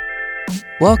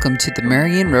Welcome to the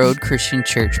Marion Road Christian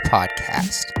Church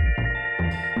podcast.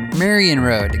 Marion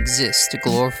Road exists to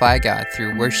glorify God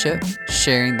through worship,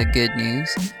 sharing the good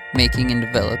news, making and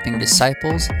developing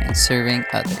disciples, and serving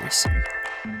others.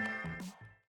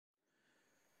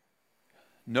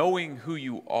 Knowing who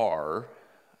you are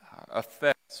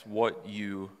affects what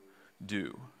you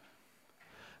do.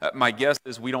 My guess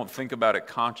is we don't think about it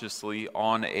consciously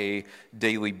on a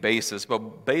daily basis,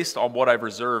 but based on what I've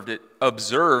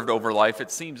observed over life, it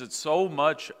seems that so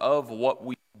much of what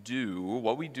we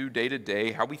do day to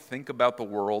day, how we think about the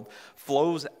world,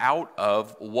 flows out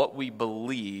of what we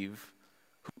believe,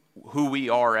 who we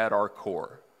are at our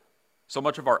core. So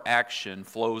much of our action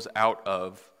flows out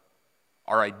of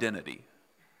our identity,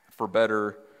 for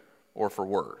better or for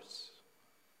worse.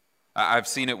 I've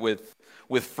seen it with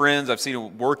friends. I've seen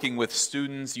it working with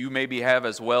students. You maybe have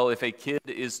as well. If a kid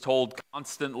is told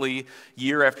constantly,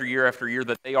 year after year after year,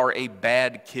 that they are a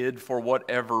bad kid for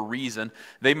whatever reason,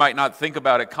 they might not think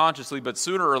about it consciously, but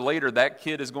sooner or later that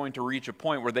kid is going to reach a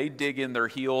point where they dig in their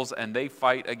heels and they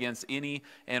fight against any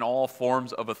and all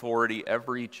forms of authority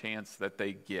every chance that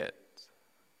they get.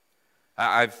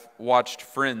 I've watched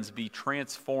friends be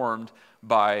transformed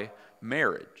by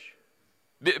marriage.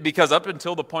 Because up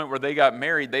until the point where they got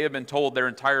married, they had been told their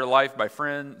entire life by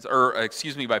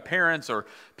by parents or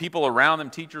people around them,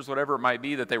 teachers, whatever it might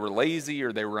be, that they were lazy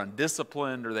or they were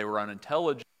undisciplined or they were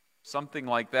unintelligent, something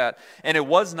like that. And it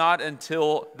was not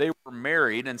until they were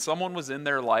married and someone was in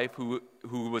their life who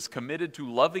was committed to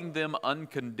loving them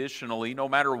unconditionally, no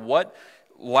matter what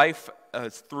life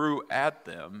threw at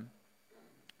them,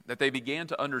 that they began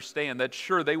to understand that,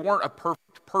 sure, they weren't a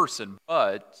perfect person,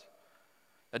 but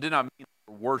that did not mean they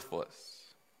were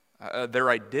worthless. Their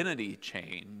identity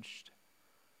changed,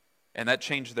 and that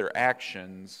changed their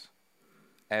actions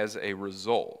as a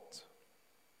result.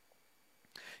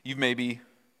 You've maybe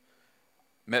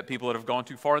met people that have gone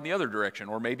too far in the other direction,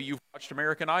 or maybe you've watched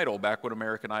American Idol back when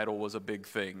American Idol was a big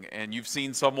thing, and you've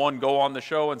seen someone go on the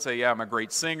show and say, yeah, I'm a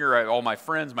great singer. All my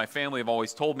friends, my family have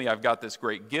always told me I've got this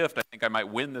great gift. I think I might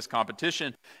win this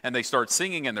competition, and they start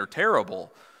singing, and they're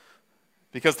terrible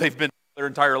because they've been their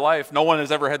entire life. No one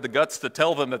has ever had the guts to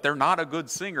tell them that they're not a good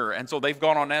singer, and so they've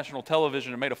gone on national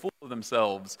television and made a fool of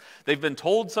themselves. They've been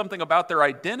told something about their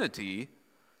identity,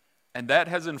 and that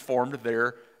has informed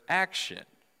their action.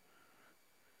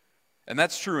 And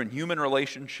that's true in human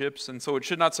relationships, and so it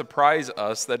should not surprise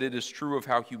us that it is true of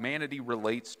how humanity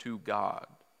relates to God.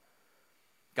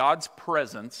 God's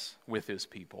presence with His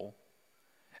people,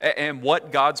 and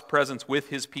what God's presence with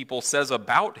His people says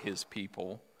about His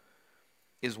people,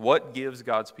 is what gives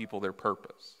God's people their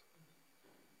purpose.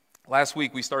 Last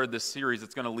week we started this series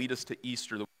that's going to lead us to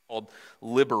Easter that we called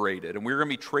Liberated. And we're going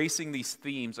to be tracing these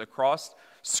themes across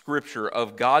Scripture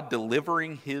of God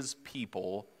delivering His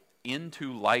people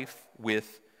into life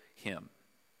with Him.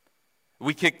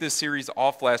 We kicked this series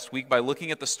off last week by looking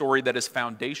at the story that is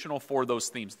foundational for those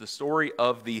themes, the story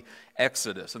of the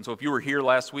Exodus. And so if you were here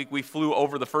last week, we flew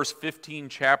over the first 15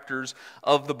 chapters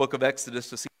of the book of Exodus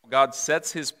to see how God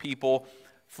sets His people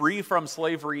free from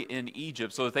slavery in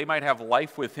Egypt so that they might have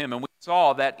life with Him. And we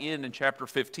saw that in chapter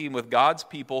 15 with God's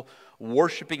people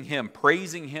worshiping Him,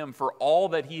 praising Him for all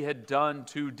that He had done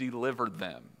to deliver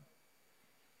them.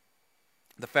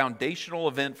 The foundational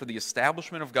event for the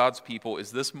establishment of God's people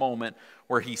is this moment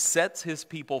where He sets His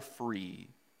people free,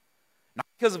 not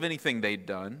because of anything they'd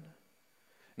done,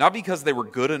 not because they were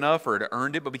good enough or had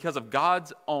earned it, but because of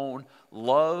God's own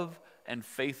love and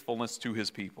faithfulness to His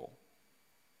people.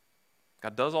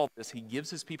 God does all this. He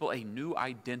gives His people a new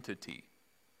identity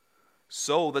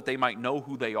so that they might know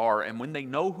who they are. And when they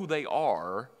know who they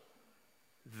are,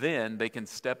 then they can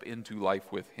step into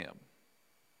life with Him.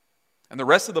 And the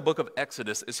rest of the book of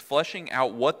Exodus is fleshing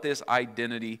out what this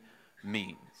identity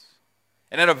means.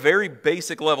 And at a very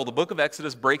basic level, the book of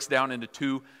Exodus breaks down into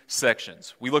two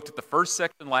sections. We looked at the first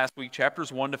section last week,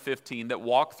 chapters 1 to 15, that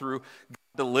walk through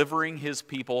delivering His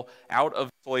people out of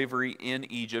slavery in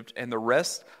Egypt, and the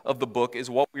rest of the book is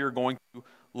what we are going to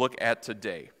look at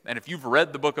today. And if you've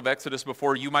read the book of Exodus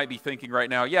before, you might be thinking right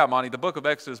now, yeah, Monty, the book of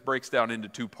Exodus breaks down into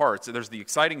two parts. There's the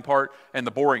exciting part and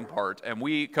the boring part, and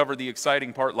we covered the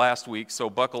exciting part last week, so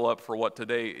buckle up for what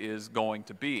today is going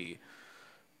to be.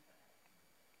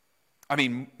 I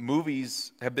mean,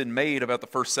 movies have been made about the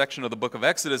first section of the book of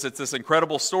Exodus. It's this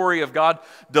incredible story of God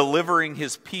delivering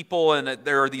His people, and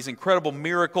there are these incredible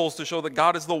miracles to show that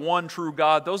God is the one true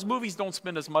God. Those movies don't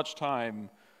spend as much time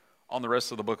on the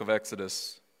rest of the book of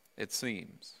Exodus, it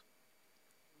seems.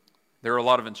 There are a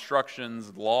lot of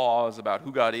instructions, laws about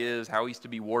who God is, how He's to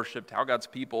be worshipped, how God's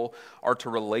people are to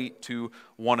relate to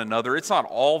one another. It's not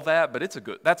all that, but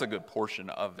that's a good portion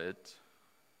of it.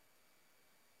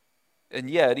 And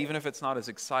yet, even if it's not as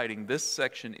exciting, this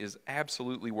section is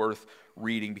absolutely worth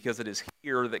reading because it is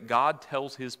here that God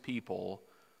tells his people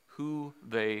who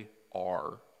they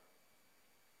are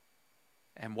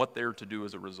and what they're to do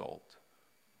as a result.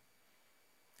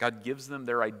 God gives them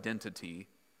their identity,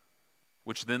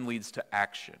 which then leads to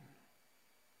action.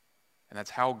 And that's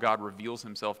how God reveals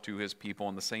himself to his people,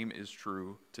 and the same is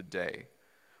true today.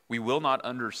 We will not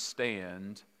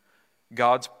understand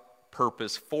God's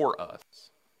purpose for us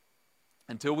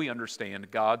until we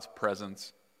understand God's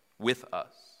presence with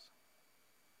us.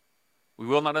 We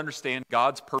will not understand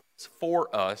God's purpose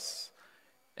for us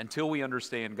until we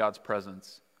understand God's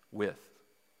presence with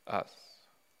us.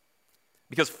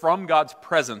 Because from God's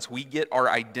presence, we get our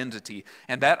identity,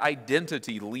 and that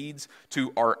identity leads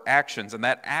to our actions, and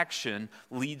that action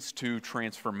leads to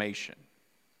transformation.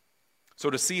 So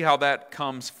to see how that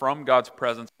comes from God's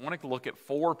presence, I want to look at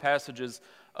 4 passages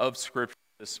of Scripture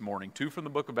this morning, 2 from the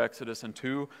book of Exodus and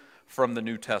 2 from the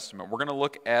New Testament. We're going to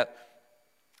look at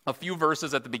a few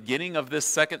verses at the beginning of this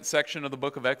second section of the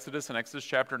book of Exodus, in Exodus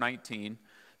chapter 19.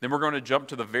 Then we're going to jump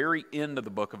to the very end of the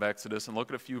book of Exodus and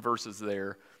look at a few verses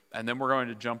there. And then we're going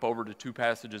to jump over to 2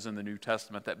 passages in the New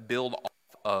Testament that build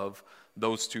off of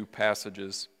those 2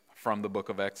 passages from the book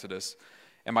of Exodus.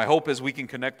 And my hope is we can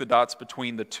connect the dots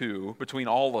between the two, between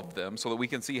all of them, so that we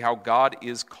can see how God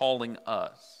is calling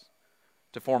us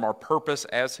to form our purpose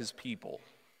as his people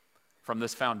from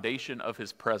this foundation of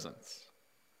his presence,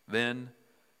 then,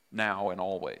 now, and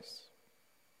always.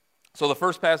 So the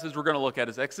first passage we're going to look at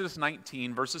is Exodus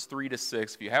 19, verses 3 to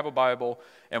 6. If you have a Bible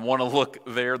and want to look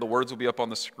there, the words will be up on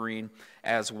the screen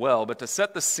as well. But to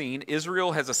set the scene,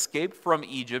 Israel has escaped from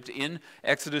Egypt in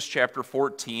Exodus chapter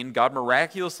 14. God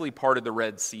miraculously parted the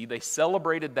Red Sea. They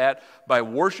celebrated that by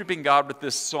worshiping God with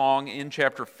this song in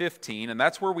chapter 15, and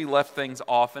that's where we left things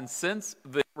off. And since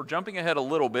we're jumping ahead a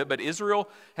little bit, but Israel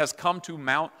has come to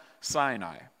Mount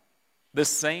Sinai. The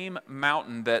same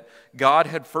mountain that God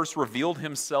had first revealed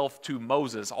himself to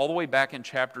Moses, all the way back in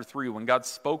chapter 3, when God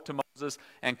spoke to Moses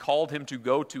and called him to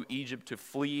go to Egypt to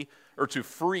flee or to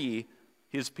free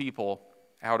his people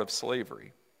out of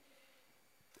slavery.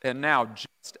 And now,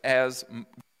 just as God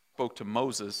spoke to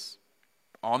Moses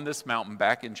on this mountain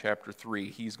back in chapter 3,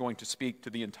 he's going to speak to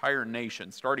the entire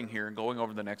nation, starting here and going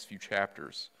over the next few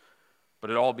chapters. But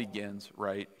it all begins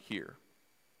right here.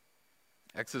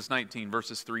 Exodus 19,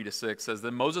 verses 3 to 6 says,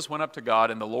 Then Moses went up to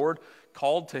God, and the Lord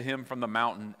called to him from the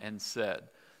mountain and said,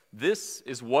 This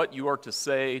is what you are to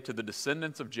say to the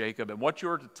descendants of Jacob and what you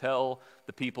are to tell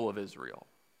the people of Israel.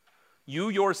 You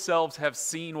yourselves have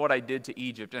seen what I did to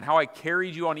Egypt and how I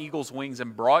carried you on eagle's wings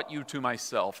and brought you to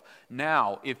myself.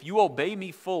 Now, if you obey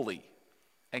me fully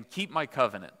and keep my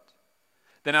covenant,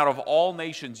 then out of all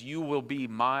nations you will be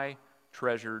my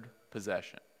treasured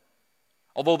possession.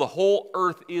 Although the whole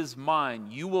earth is mine,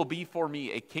 you will be for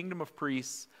me a kingdom of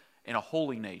priests and a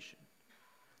holy nation.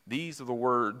 These are the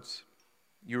words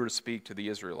you are to speak to the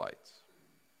Israelites.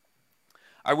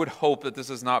 I would hope that this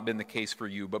has not been the case for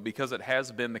you, but because it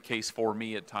has been the case for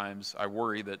me at times, I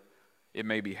worry that it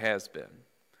maybe has been.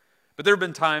 But there have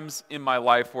been times in my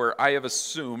life where I have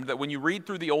assumed that when you read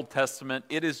through the Old Testament,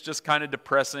 it is just kind of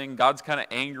depressing. God's kind of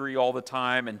angry all the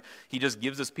time, and he just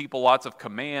gives his people lots of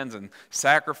commands and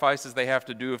sacrifices they have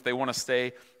to do if they want to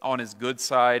stay on his good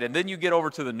side. And then you get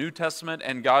over to the New Testament,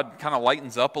 and God kind of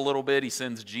lightens up a little bit. He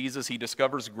sends Jesus. He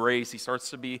discovers grace. He starts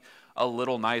to be a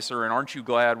little nicer. And aren't you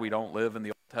glad we don't live in the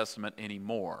Old Testament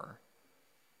anymore?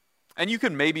 And you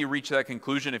can maybe reach that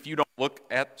conclusion if you don't look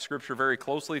at Scripture very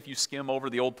closely, if you skim over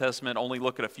the Old Testament, only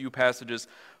look at a few passages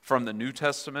from the New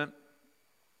Testament.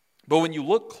 But when you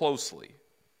look closely,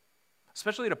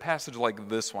 especially at a passage like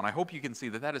this one, I hope you can see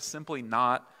that that is simply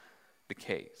not the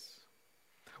case.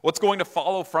 What's going to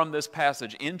follow from this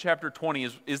passage in chapter 20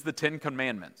 is the 10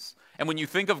 Commandments. And when you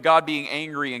think of God being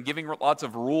angry and giving lots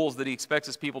of rules that he expects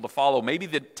his people to follow, maybe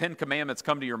the 10 Commandments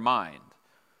come to your mind.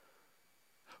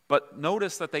 But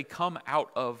notice that they come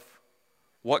out of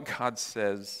what God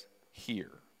says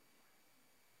here.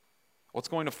 What's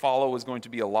going to follow is going to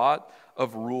be a lot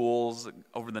of rules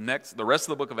over the rest of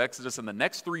the book of Exodus and the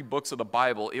next 3 books of the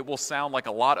Bible. It will sound like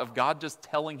a lot of God just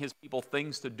telling his people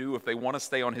things to do if they want to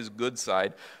stay on his good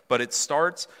side. But it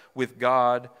starts with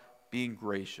God being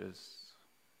gracious.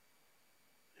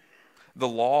 The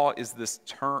law is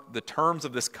the terms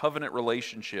of this covenant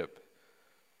relationship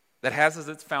that has as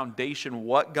its foundation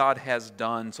what God has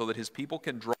done so that his people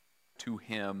can draw to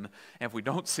him. And if we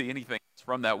don't see anything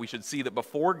from that, we should see that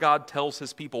before God tells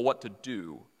his people what to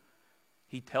do,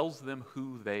 he tells them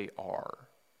who they are.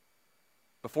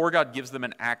 Before God gives them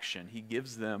an action, he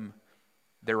gives them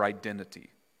their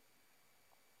identity.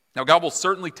 Now, God will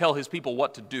certainly tell his people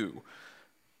what to do,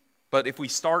 but if we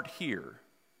start here,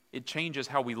 it changes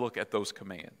how we look at those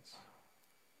commands.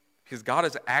 Because God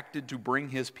has acted to bring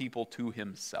his people to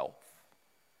himself.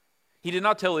 He did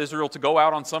not tell Israel to go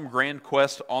out on some grand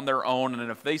quest on their own, and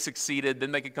if they succeeded,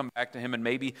 then they could come back to him, and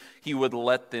maybe he would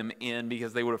let them in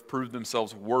because they would have proved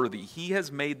themselves worthy. He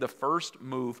has made the first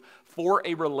move for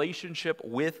a relationship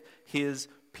with his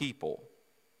people.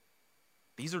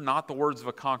 These are not the words of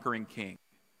a conquering king.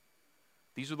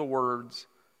 These are the words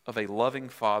of a loving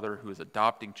father who is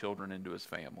adopting children into his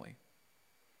family.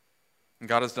 And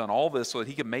God has done all this so that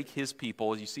he can make his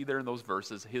people, as you see there in those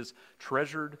verses, his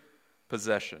treasured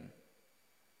possession.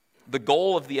 The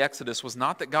goal of the Exodus was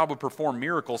not that God would perform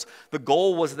miracles. The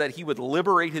goal was that he would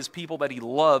liberate his people that he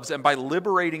loves, and by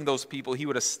liberating those people, he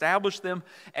would establish them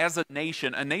as a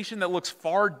nation that looks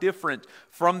far different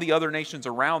from the other nations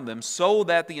around them, so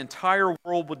that the entire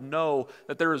world would know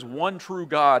that there is one true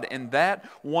God, and that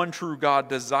one true God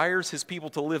desires his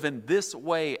people to live in this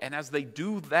way, and as they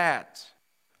do that,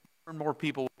 more and more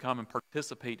people will come and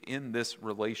participate in this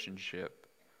relationship.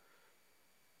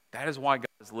 That is why God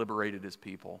has liberated his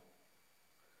people.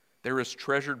 There is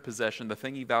treasured possession, the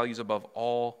thing he values above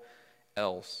all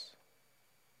else,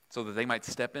 so that they might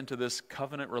step into this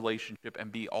covenant relationship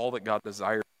and be all that God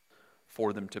desires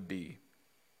for them to be.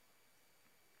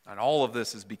 And all of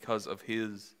this is because of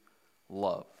his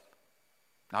love,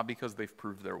 not because they've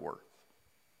proved their worth.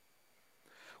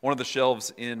 One of the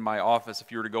shelves in my office,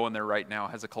 if you were to go in there right now,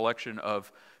 has a collection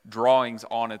of drawings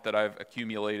on it that I've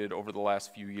accumulated over the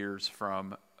last few years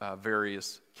from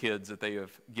various kids that they have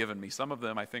given me. Some of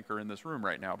them I think are in this room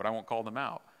right now, but I won't call them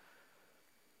out.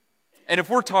 And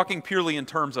if we're talking purely in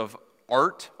terms of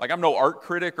art, like I'm no art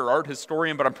critic or art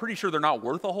historian, but I'm pretty sure they're not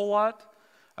worth a whole lot.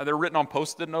 They're written on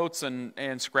Post-it notes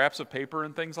and scraps of paper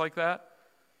and things like that.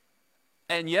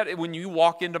 And yet, when you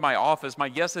walk into my office, my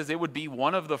guess is it would be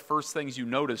one of the first things you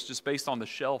notice just based on the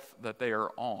shelf that they are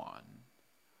on.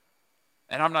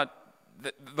 And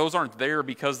those aren't there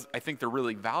because I think they're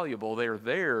really valuable. They are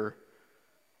there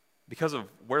because of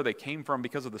where they came from,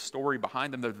 because of the story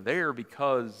behind them. They're there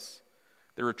because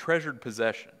they're a treasured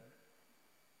possession.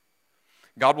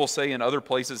 God will say in other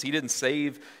places, he didn't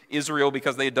save Israel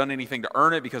because they had done anything to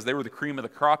earn it, because they were the cream of the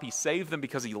crop. He saved them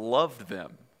because he loved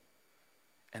them.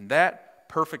 And that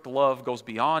perfect love goes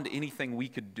beyond anything we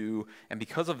could do, and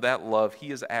because of that love, he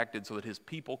has acted so that his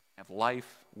people can have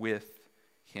life with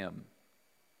him.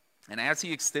 And as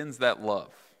he extends that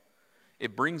love,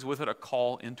 it brings with it a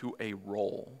call into a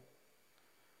role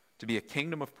to be a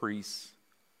kingdom of priests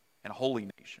and a holy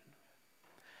nation.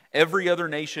 Every other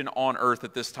nation on earth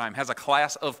at this time has a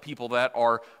class of people that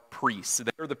are priests.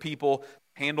 They're the people who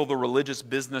handle the religious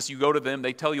business. You go to them,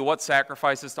 they tell you what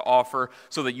sacrifices to offer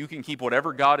so that you can keep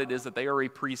whatever God it is that they are a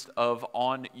priest of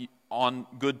on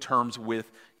good terms with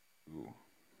you.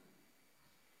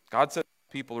 God said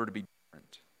people are to be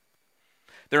different.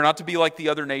 They're not to be like the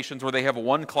other nations where they have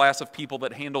one class of people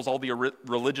that handles all the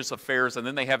religious affairs and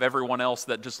then they have everyone else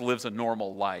that just lives a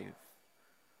normal life.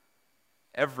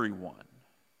 Everyone,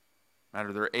 no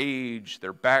matter their age,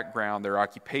 their background, their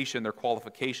occupation, their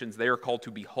qualifications, they are called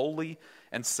to be holy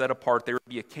and set apart. They are to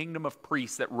be a kingdom of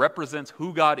priests that represents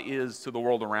who God is to the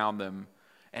world around them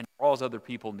and draws other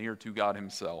people near to God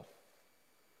himself.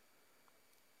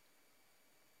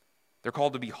 They're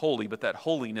called to be holy, but that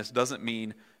holiness doesn't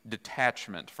mean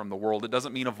detachment from the world. It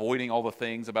doesn't mean avoiding all the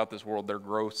things about this world that are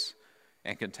gross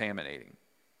and contaminating.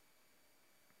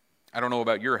 I don't know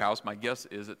about your house. My guess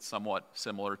is it's somewhat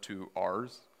similar to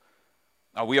ours.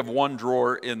 We have one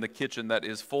drawer in the kitchen that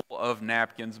is full of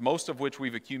napkins, most of which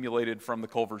we've accumulated from the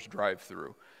Culver's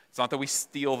drive-thru. It's not that we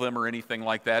steal them or anything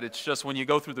like that. It's just when you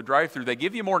go through the drive-thru, they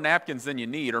give you more napkins than you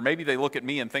need, or maybe they look at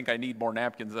me and think I need more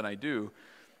napkins than I do.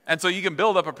 And so you can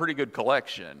build up a pretty good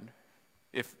collection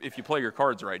if you play your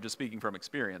cards right, just speaking from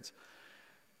experience.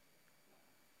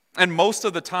 And most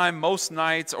of the time, most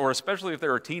nights, or especially if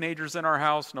there are teenagers in our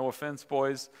house, no offense,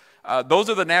 boys, those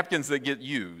are the napkins that get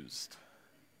used.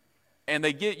 And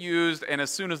they get used, and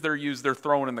as soon as they're used, they're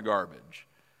thrown in the garbage.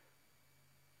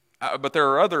 But there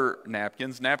are other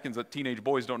napkins that teenage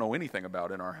boys don't know anything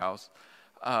about in our house,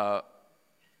 that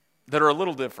are a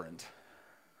little different.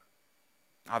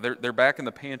 They're back in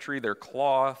the pantry. They're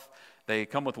cloth. They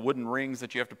come with wooden rings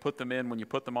that you have to put them in when you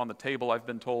put them on the table, I've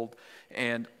been told.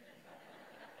 And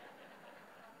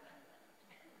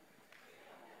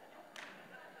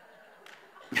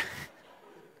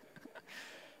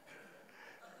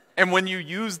and when you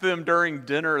use them during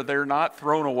dinner, they're not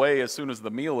thrown away as soon as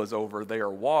the meal is over. They are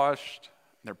washed.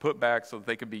 They're put back so that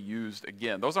they can be used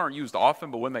again. Those aren't used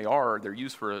often, but when they are, they're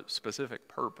used for a specific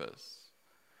purpose.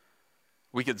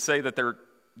 We could say that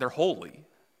they're holy.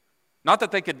 Not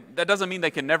that that doesn't mean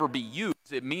they can never be used.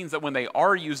 It means that when they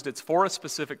are used, it's for a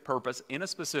specific purpose, in a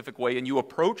specific way, and you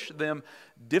approach them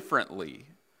differently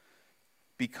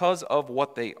because of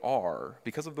what they are,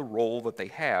 because of the role that they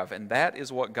have. And that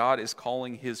is what God is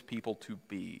calling his people to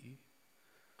be.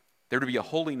 They're to be a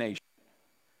holy nation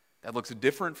that looks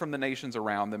different from the nations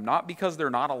around them, not because they're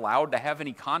not allowed to have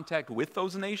any contact with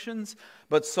those nations,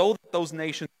 but so that those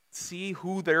nations see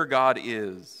who their God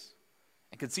is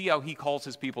and can see how he calls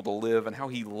his people to live and how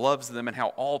he loves them and how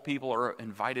all people are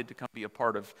invited to come be a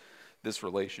part of this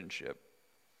relationship.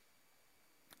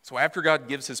 So after God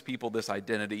gives his people this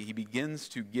identity, he begins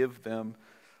to give them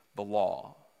the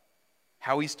law,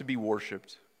 how he's to be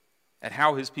worshiped, and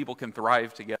how his people can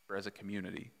thrive together as a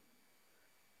community.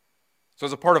 So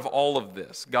as a part of all of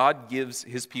this, God gives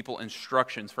his people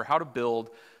instructions for how to build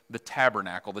the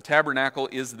tabernacle. The tabernacle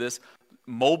is this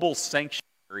mobile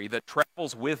sanctuary that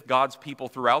travels with God's people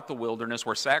throughout the wilderness,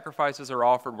 where sacrifices are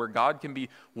offered, where God can be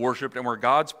worshiped, and where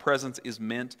God's presence is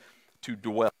meant to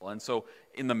dwell. And so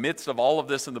in the midst of all of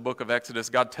this in the book of Exodus,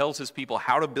 God tells his people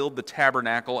how to build the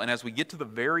tabernacle. And as we get to the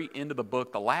very end of the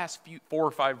book, the last 4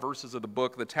 or 5 verses of the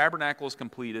book, the tabernacle is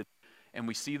completed, and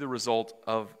we see the result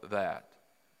of that.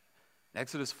 In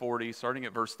Exodus 40, starting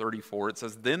at verse 34, it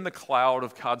says, "Then the cloud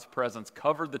of God's presence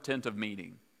covered the tent of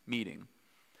meeting,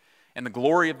 and the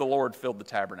glory of the Lord filled the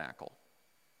tabernacle.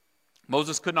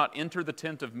 Moses could not enter the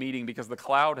tent of meeting because the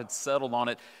cloud had settled on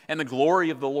it, and the glory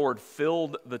of the Lord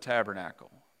filled the tabernacle."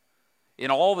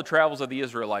 In all the travels of the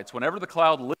Israelites, whenever the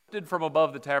cloud lifted from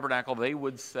above the tabernacle, they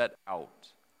would set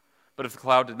out. But if the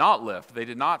cloud did not lift, they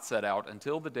did not set out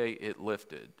until the day it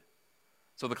lifted.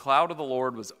 So the cloud of the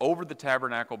Lord was over the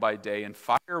tabernacle by day, and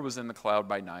fire was in the cloud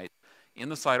by night, in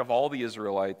the sight of all the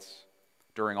Israelites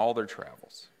during all their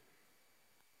travels.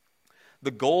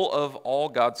 The goal of all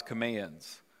God's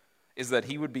commands is that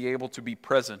he would be able to be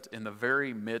present in the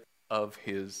very midst of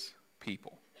his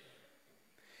people.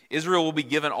 Israel will be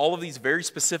given all of these very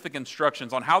specific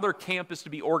instructions on how their camp is to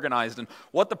be organized and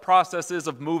what the process is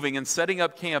of moving and setting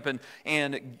up camp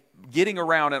and getting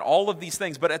around and all of these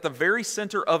things. But at the very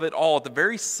center of it all, at the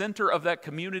very center of that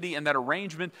community and that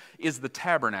arrangement is the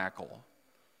tabernacle,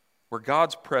 where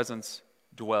God's presence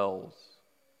dwells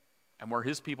and where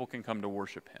his people can come to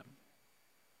worship him.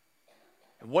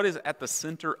 And what is at the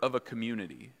center of a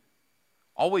community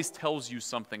always tells you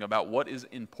something about what is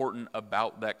important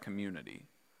about that community.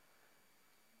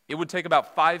 It would take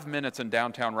about 5 minutes in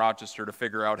downtown Rochester to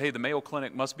figure out, hey, the Mayo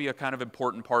Clinic must be a kind of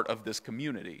important part of this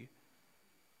community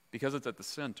because it's at the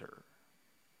center.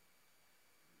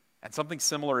 And something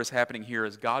similar is happening here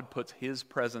as God puts his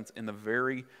presence in the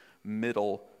very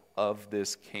middle of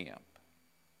this camp.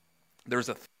 There's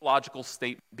a theological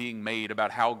statement being made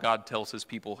about how God tells his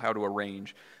people how to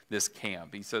arrange this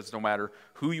camp. He says no matter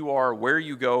who you are, where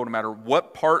you go, no matter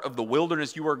what part of the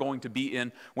wilderness you are going to be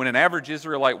in, when an average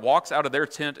Israelite walks out of their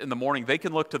tent in the morning, they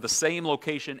can look to the same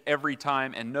location every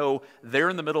time and know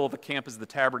there in the middle of the camp is the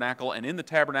tabernacle, and in the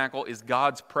tabernacle is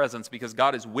God's presence because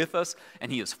God is with us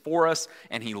and he is for us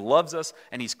and he loves us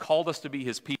and he's called us to be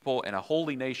his people and a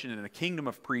holy nation and a kingdom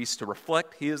of priests to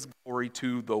reflect his glory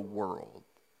to the world.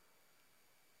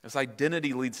 This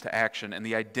identity leads to action, and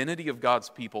the identity of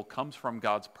God's people comes from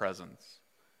God's presence.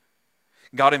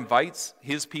 God invites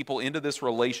his people into this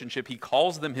relationship. He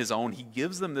calls them his own. He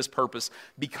gives them this purpose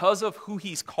because of who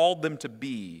he's called them to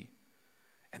be.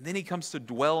 And then he comes to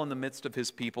dwell in the midst of his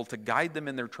people, to guide them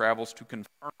in their travels, to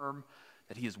confirm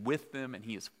that he is with them and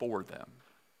he is for them.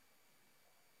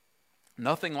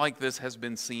 Nothing like this has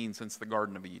been seen since the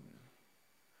Garden of Eden.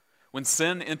 When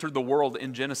sin entered the world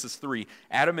in Genesis 3,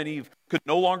 Adam and Eve could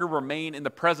no longer remain in the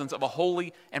presence of a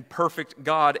holy and perfect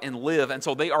God and live. And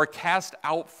so they are cast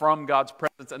out from God's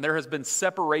presence. And there has been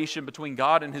separation between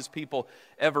God and his people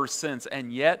ever since.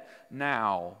 And yet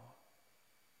now,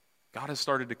 God has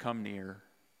started to come near.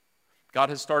 God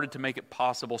has started to make it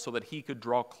possible so that he could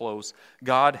draw close.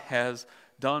 God has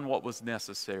done what was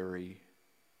necessary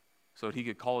so that he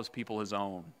could call his people his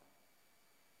own.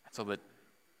 So that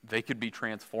they could be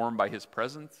transformed by his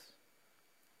presence,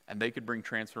 and they could bring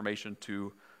transformation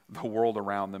to the world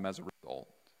around them as a result.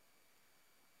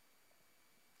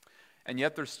 And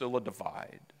yet there's still a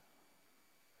divide.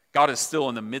 God is still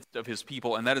in the midst of his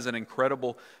people, and that is an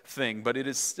incredible thing, but it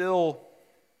is still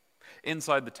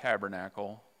inside the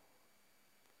tabernacle.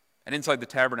 And inside the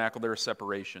tabernacle there are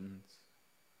separations.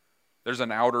 There's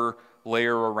an outer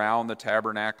layer around the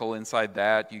tabernacle. Inside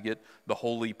that you get the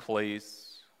holy place.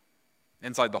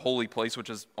 Inside the holy place,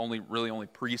 which is only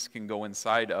priests can go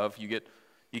inside of, you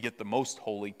get the most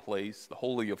holy place, the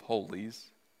Holy of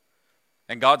Holies.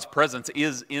 And God's presence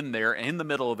is in there, in the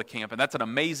middle of the camp, and that's an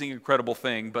amazing, incredible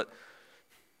thing, but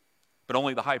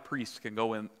only the high priest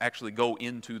can actually go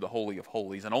into the Holy of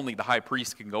Holies, and only the high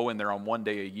priest can go in there on one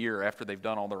day a year after they've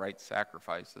done all the right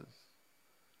sacrifices.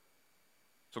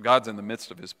 So God's in the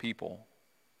midst of his people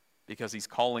because he's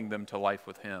calling them to life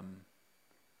with him,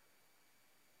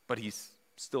 but he's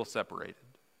still separated.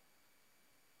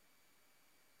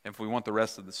 And if we want the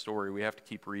rest of the story, we have to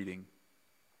keep reading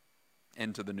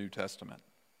into the New Testament.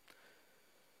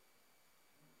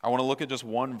 I want to look at just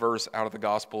one verse out of the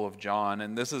Gospel of John,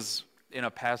 and this is in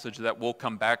a passage that we'll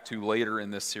come back to later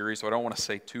in this series, so I don't want to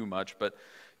say too much, but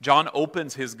John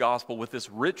opens his gospel with this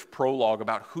rich prologue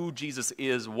about who Jesus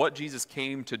is, what Jesus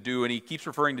came to do, and he keeps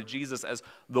referring to Jesus as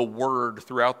the Word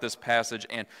throughout this passage,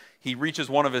 and he reaches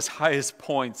one of his highest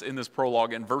points in this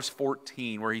prologue in verse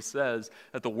 14, where he says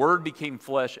that the Word became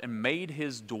flesh and made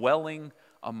his dwelling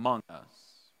among us.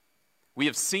 We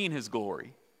have seen his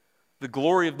glory, the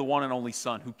glory of the one and only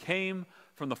Son, who came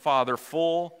from the Father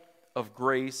full of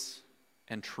grace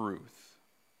and truth.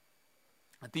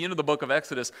 At the end of the book of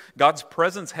Exodus, God's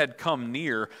presence had come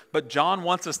near, but John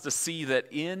wants us to see that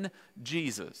in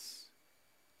Jesus,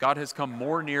 God has come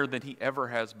more near than he ever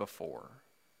has before.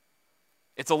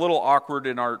 It's a little awkward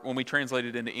when we translate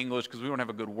it into English because we don't have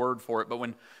a good word for it, but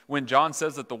when John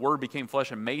says that the Word became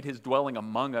flesh and made his dwelling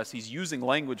among us, he's using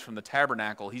language from the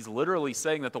tabernacle. He's literally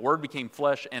saying that the Word became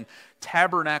flesh and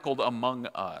tabernacled among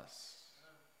us.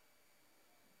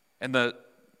 And the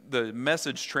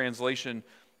Message translation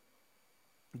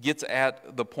gets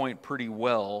at the point pretty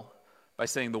well by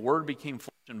saying the Word became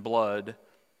flesh and blood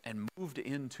and moved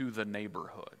into the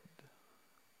neighborhood.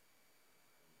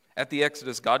 At the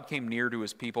Exodus, God came near to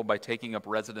his people by taking up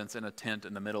residence in a tent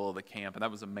in the middle of the camp, and that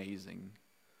was amazing.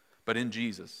 But in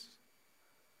Jesus,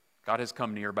 God has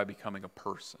come near by becoming a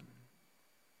person.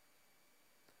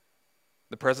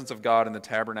 The presence of God in the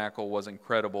tabernacle was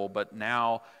incredible, but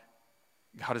now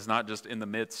God is not just in the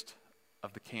midst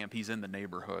of the camp, he's in the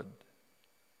neighborhood.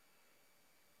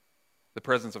 The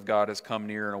presence of God has come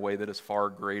near in a way that is far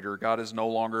greater. God is no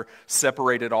longer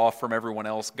separated off from everyone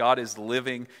else. God is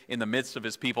living in the midst of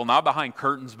his people, not behind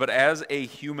curtains, but as a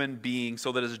human being,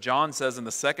 so that as John says in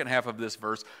the second half of this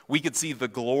verse, we could see the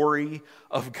glory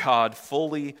of God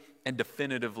fully and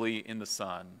definitively in the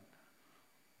Son.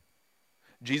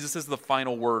 Jesus is the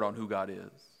final word on who God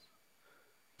is.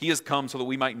 He has come so that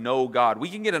we might know God. We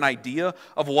can get an idea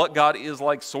of what God is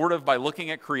like sort of by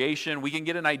looking at creation. We can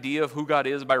get an idea of who God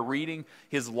is by reading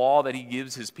his law that he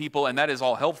gives his people, and that is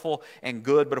all helpful and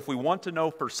good. But if we want to know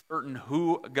for certain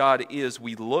who God is,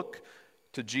 we look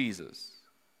to Jesus.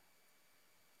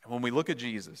 And when we look at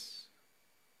Jesus,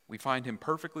 we find him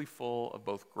perfectly full of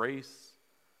both grace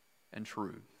and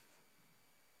truth.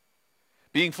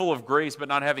 Being full of grace but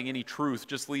not having any truth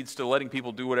just leads to letting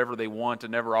people do whatever they want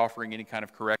and never offering any kind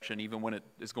of correction, even when it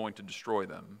is going to destroy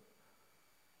them.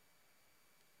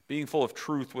 Being full of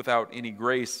truth without any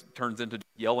grace turns into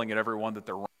yelling at everyone that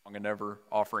they're wrong and never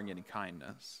offering any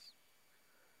kindness.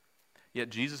 Yet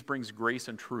Jesus brings grace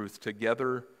and truth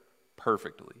together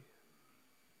perfectly,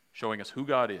 showing us who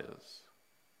God is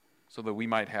so that we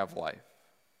might have life.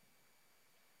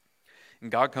 And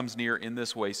God comes near in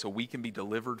this way so we can be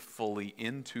delivered fully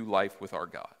into life with our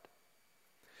God.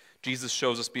 Jesus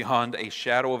shows us beyond a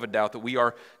shadow of a doubt that we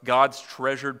are God's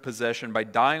treasured possession by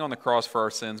dying on the cross for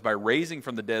our sins, by raising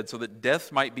from the dead so that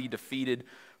death might be defeated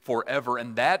forever.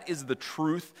 And that is the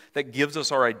truth that gives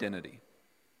us our identity.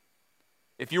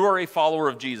 If you are a follower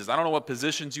of Jesus, I don't know what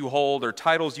positions you hold or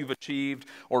titles you've achieved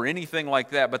or anything like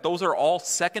that, but those are all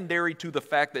secondary to the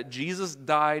fact that Jesus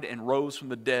died and rose from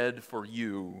the dead for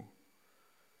you.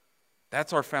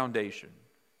 That's our foundation.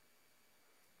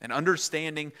 And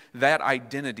understanding that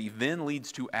identity then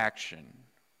leads to action.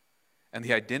 And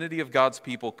the identity of God's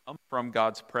people comes from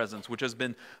God's presence, which has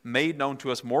been made known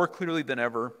to us more clearly than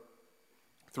ever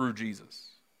through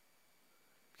Jesus.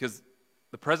 Because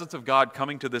the presence of God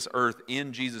coming to this earth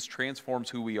in Jesus transforms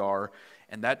who we are,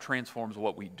 and that transforms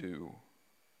what we do.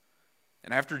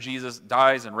 And after Jesus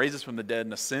dies and raises from the dead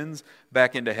and ascends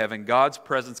back into heaven, God's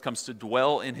presence comes to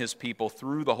dwell in his people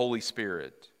through the Holy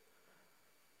Spirit.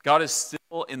 God is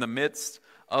still in the midst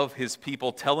of his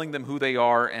people, telling them who they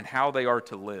are and how they are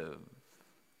to live.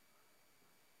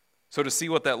 So to see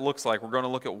what that looks like, we're going to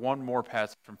look at one more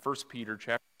passage from 1 Peter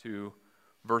chapter 2,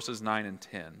 verses 9 and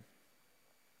 10.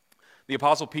 The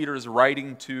Apostle Peter is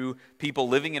writing to people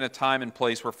living in a time and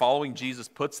place where following Jesus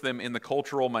puts them in the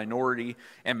cultural minority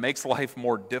and makes life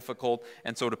more difficult.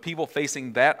 And so to people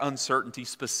facing that uncertainty,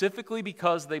 specifically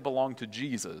because they belong to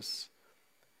Jesus,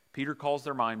 Peter calls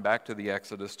their mind back to the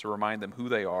Exodus to remind them who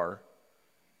they are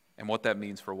and what that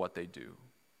means for what they do.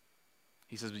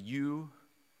 He says, you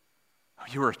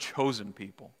are a chosen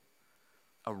people,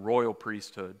 a royal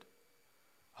priesthood,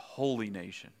 a holy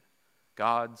nation,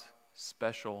 God's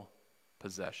special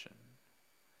possession,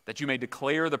 that you may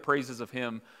declare the praises of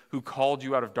him who called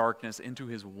you out of darkness into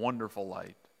his wonderful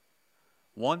light.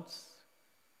 Once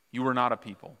you were not a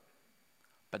people,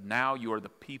 but now you are the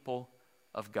people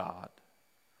of God.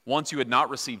 Once you had not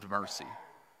received mercy,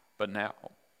 but now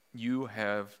you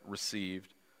have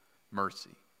received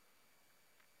mercy.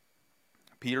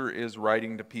 Peter is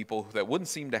writing to people that wouldn't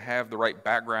seem to have the right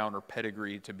background or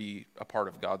pedigree to be a part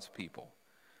of God's people.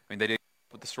 I mean, they didn't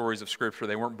with the stories of Scripture.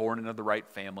 They weren't born into the right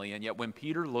family. And yet when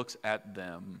Peter looks at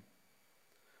them,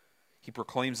 he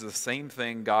proclaims the same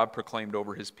thing God proclaimed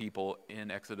over his people in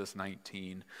Exodus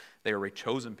 19. They are a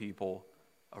chosen people,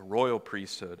 a royal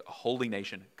priesthood, a holy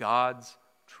nation, God's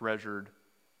treasured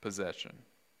possession.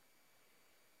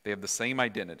 They have the same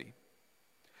identity,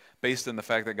 based in the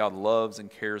fact that God loves and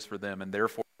cares for them, and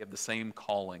therefore they have the same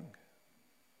calling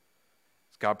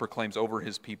as God proclaims over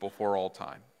his people for all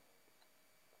time.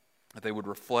 That they would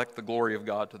reflect the glory of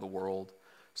God to the world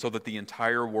so that the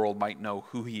entire world might know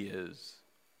who he is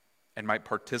and might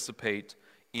participate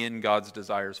in God's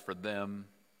desires for them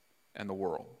and the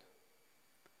world.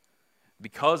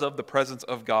 Because of the presence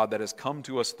of God that has come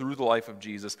to us through the life of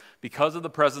Jesus, because of the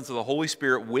presence of the Holy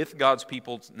Spirit with God's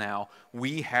people now,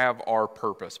 we have our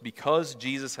purpose. Because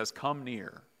Jesus has come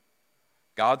near,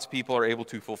 God's people are able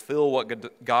to fulfill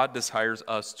what God desires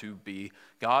us to be.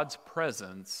 God's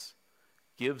presence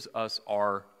gives us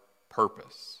our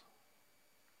purpose.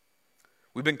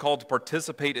 We've been called to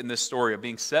participate in this story of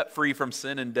being set free from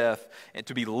sin and death and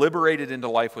to be liberated into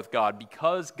life with God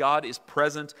because God is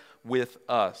present with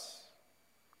us.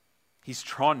 He's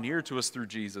drawn near to us through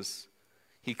Jesus.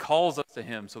 He calls us to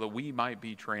him so that we might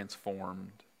be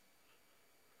transformed.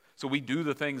 So we do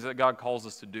the things that God calls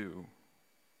us to do.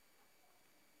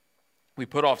 We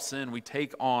put off sin. We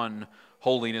take on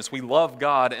holiness. We love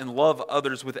God and love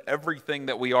others with everything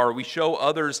that we are. We show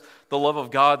others the love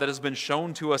of God that has been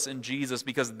shown to us in Jesus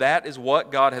because that is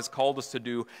what God has called us to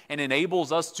do and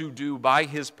enables us to do by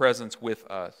his presence with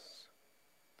us.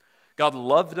 God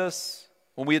loved us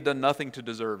when we had done nothing to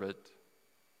deserve it.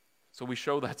 So we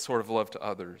show that sort of love to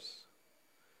others.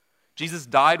 Jesus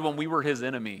died when we were his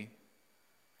enemy,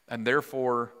 and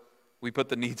therefore we put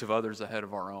the needs of others ahead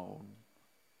of our own.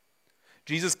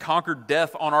 Jesus conquered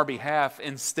death on our behalf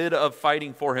instead of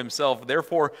fighting for himself.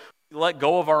 Therefore, we let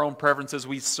go of our own preferences.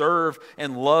 We serve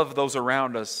and love those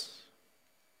around us.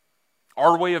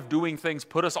 Our way of doing things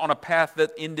put us on a path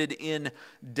that ended in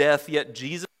death, yet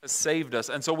Jesus has saved us.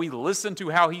 And so we listen to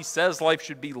how he says life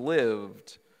should be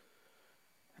lived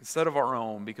instead of our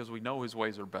own because we know his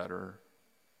ways are better.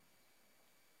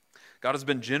 God has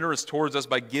been generous towards us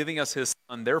by giving us his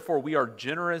Son. Therefore, we are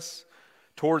generous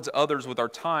towards others with our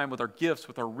time, with our gifts,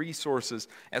 with our resources,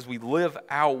 as we live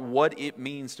out what it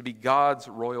means to be God's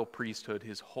royal priesthood,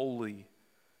 his holy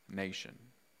nation.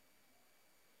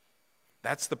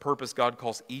 That's the purpose God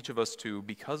calls each of us to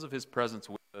because of his presence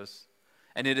with us,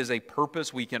 and it is a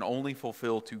purpose we can only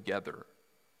fulfill together.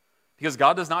 Because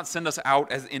God does not send us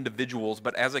out as individuals,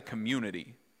 but as a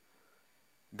community.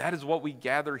 That is what we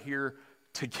gather here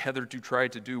together to try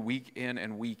to do week in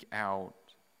and week out.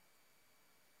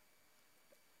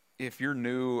 If you're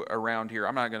new around here,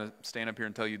 I'm not going to stand up here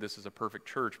and tell you this is a perfect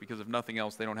church because if nothing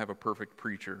else, they don't have a perfect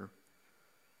preacher.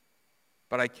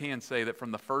 But I can say that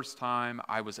from the first time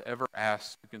I was ever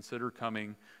asked to consider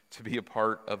coming to be a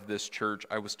part of this church,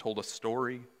 I was told a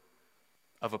story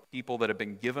of a people that have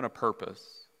been given a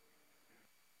purpose,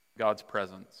 God's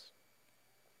presence,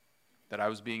 that I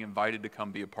was being invited to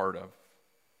come be a part of.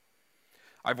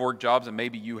 I've worked jobs, and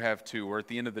maybe you have too, where at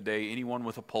the end of the day, anyone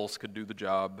with a pulse could do the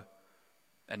job,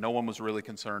 and no one was really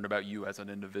concerned about you as an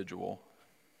individual.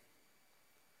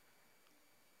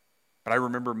 But I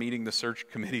remember meeting the search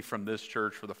committee from this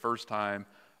church for the first time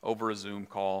over a Zoom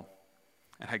call.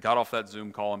 And I got off that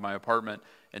Zoom call in my apartment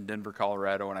in Denver,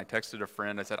 Colorado, and I texted a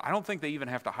friend. I said, I don't think they even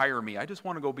have to hire me. I just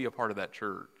want to go be a part of that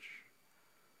church.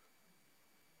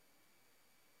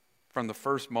 From the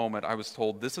first moment, I was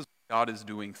told, this is what God is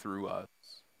doing through us,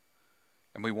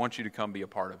 and we want you to come be a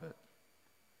part of it.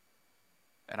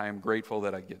 And I am grateful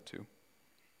that I get to.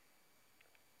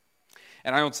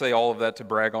 And I don't say all of that to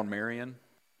brag on Marion,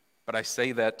 but I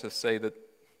say that to say that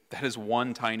that is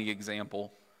one tiny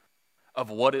example of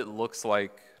what it looks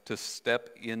like to step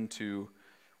into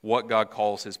what God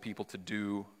calls his people to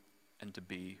do and to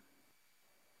be.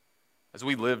 As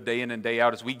we live day in and day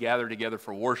out, as we gather together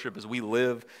for worship, as we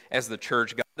live as the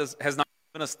church, God has not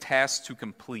given us tasks to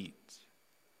complete.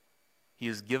 He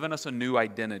has given us a new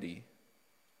identity,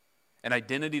 an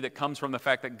identity that comes from the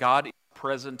fact that God is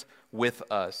present with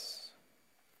us.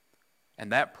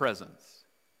 And that presence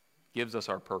gives us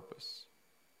our purpose.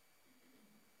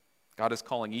 God is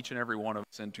calling each and every one of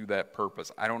us into that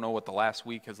purpose. I don't know what the last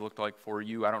week has looked like for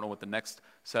you. I don't know what the next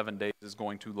 7 days is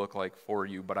going to look like for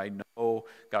you. But I know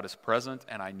God is present,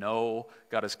 and I know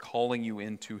God is calling you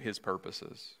into His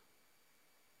purposes.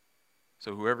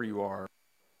 So whoever you are,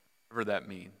 whatever that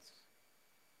means,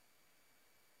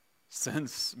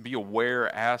 be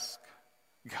aware, ask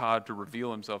God to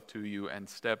reveal Himself to you, and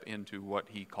step into what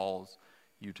He calls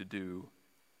you to do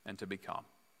and to become.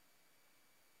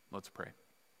 Let's pray.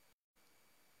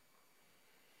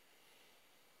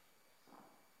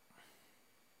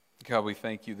 God, we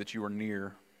thank you that you are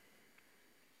near,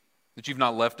 that you've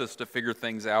not left us to figure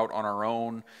things out on our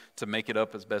own, to make it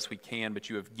up as best we can, but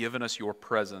you have given us your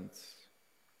presence.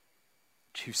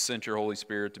 You sent your Holy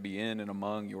Spirit to be in and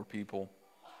among your people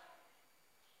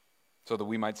so that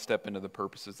we might step into the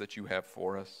purposes that you have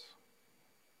for us.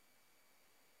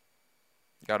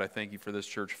 God, I thank you for this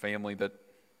church family that,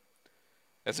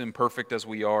 as imperfect as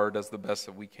we are, does the best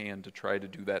that we can to try to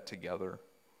do that together.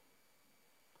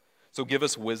 So give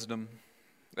us wisdom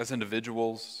as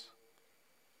individuals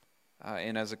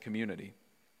and as a community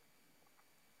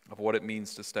of what it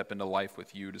means to step into life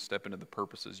with you, to step into the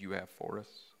purposes you have for us.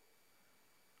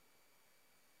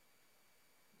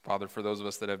 Father, for those of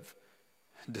us that have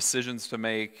decisions to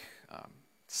make,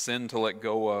 sin to let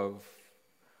go of,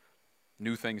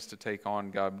 new things to take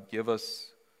on, God, give us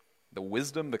the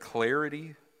wisdom, the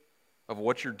clarity of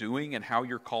what you're doing and how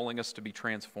you're calling us to be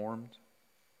transformed.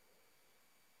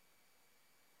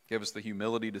 Give us the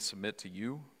humility to submit to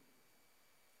you.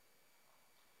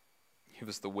 Give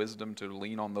us the wisdom to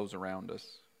lean on those around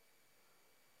us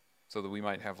so that we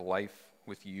might have life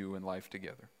with you and life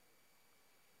together.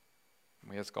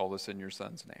 We ask all this in your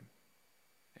Son's name.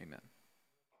 Amen.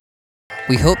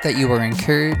 We hope that you were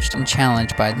encouraged and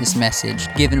challenged by this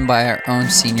message given by our own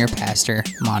senior pastor,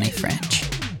 Monty French.